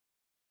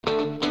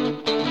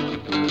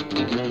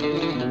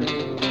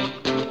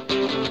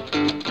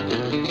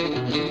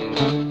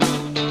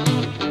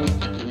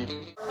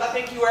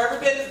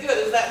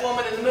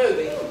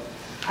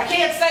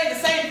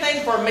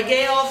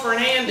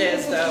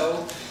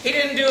though. He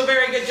didn't do a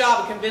very good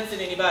job of convincing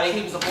anybody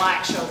he was a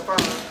black chauffeur.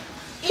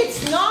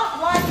 It's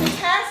not like the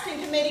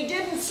casting committee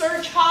didn't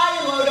search high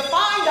and low to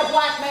find a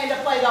black man to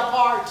play the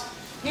part.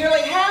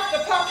 Nearly half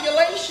the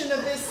population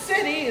of this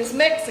city is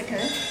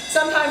Mexican.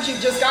 Sometimes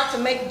you've just got to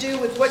make do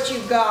with what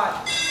you've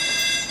got.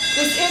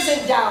 This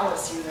isn't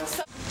Dallas, you know.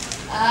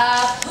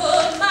 I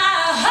put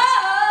my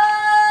heart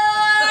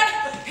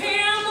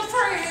in the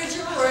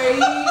refrigerator.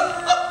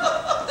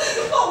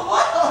 Well,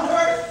 what on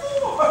earth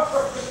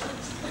for?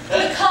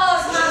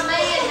 Because my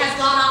man has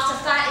gone off to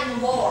fight in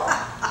the war.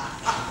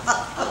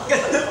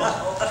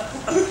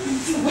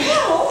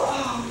 Well,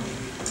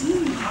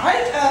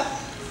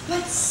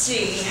 let's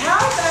see. How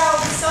about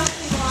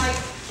something like,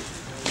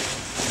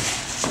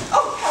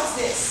 oh, how's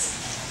this?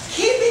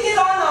 Keeping it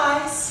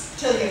on ice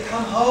till you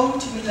come home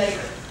to me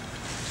later.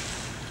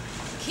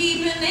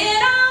 Keeping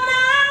it on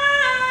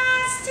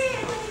ice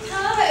till we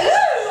come.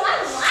 Ooh, I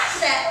like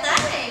that.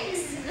 Thanks.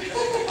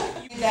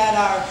 That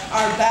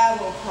our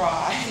battle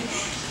cry.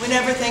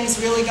 Whenever things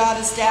really got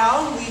us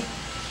down,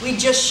 we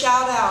just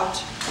shout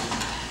out,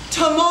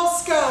 "To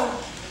Moscow!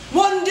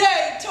 One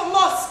day to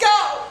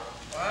Moscow!"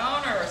 Why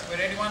on earth would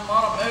anyone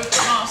want to move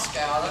to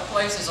Moscow? That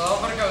place is all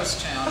but a ghost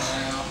town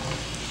now.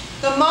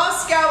 The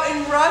Moscow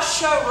in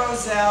Russia,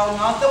 Roselle,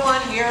 not the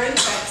one here in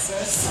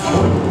Texas.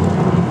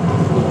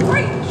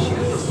 Great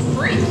shoes,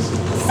 freaks.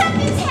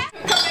 Something's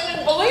happening. Come in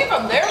and believe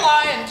them, they're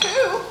lying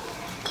too.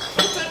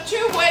 It's a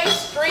two-way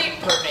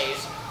street,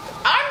 Bernice.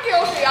 I'm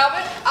guilty of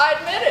it, I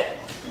admit it.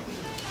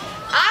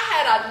 I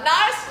had a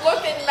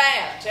nice-looking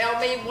man tell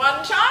me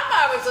one time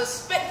I was a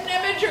spitting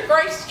image of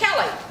Grace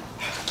Kelly.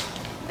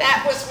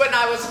 That was when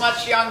I was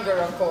much younger,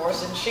 of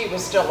course, and she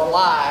was still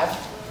alive.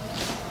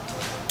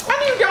 I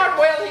knew darn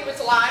well he was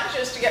lying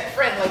just to get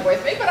friendly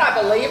with me, but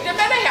I believed him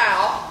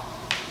anyhow.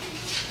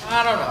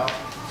 I don't know.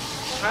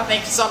 I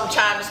think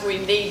sometimes we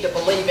need to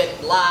believe in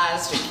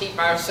lies to keep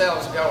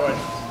ourselves going,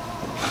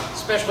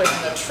 especially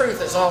when the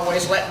truth is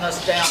always letting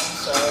us down.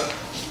 So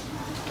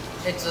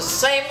it's the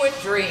same with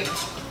dreams.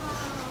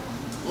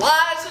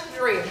 Lies and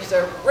dreams,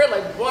 they're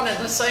really one and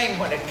the same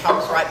when it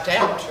comes right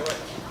down to it.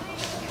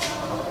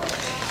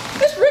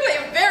 It's really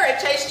a very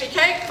tasty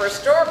cake for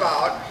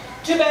store-bought.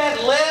 Too bad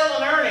Lil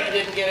and Ernie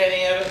didn't get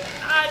any of it.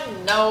 I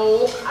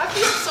know. I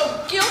feel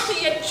so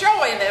guilty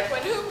enjoying it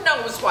when who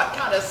knows what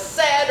kind of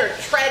sad or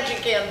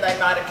tragic end they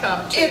might have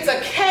come to. It's a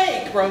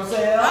cake,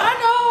 Roselle. I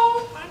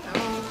know.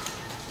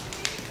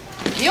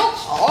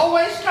 Guilt's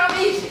always come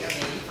easy to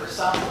me for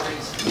some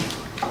reason.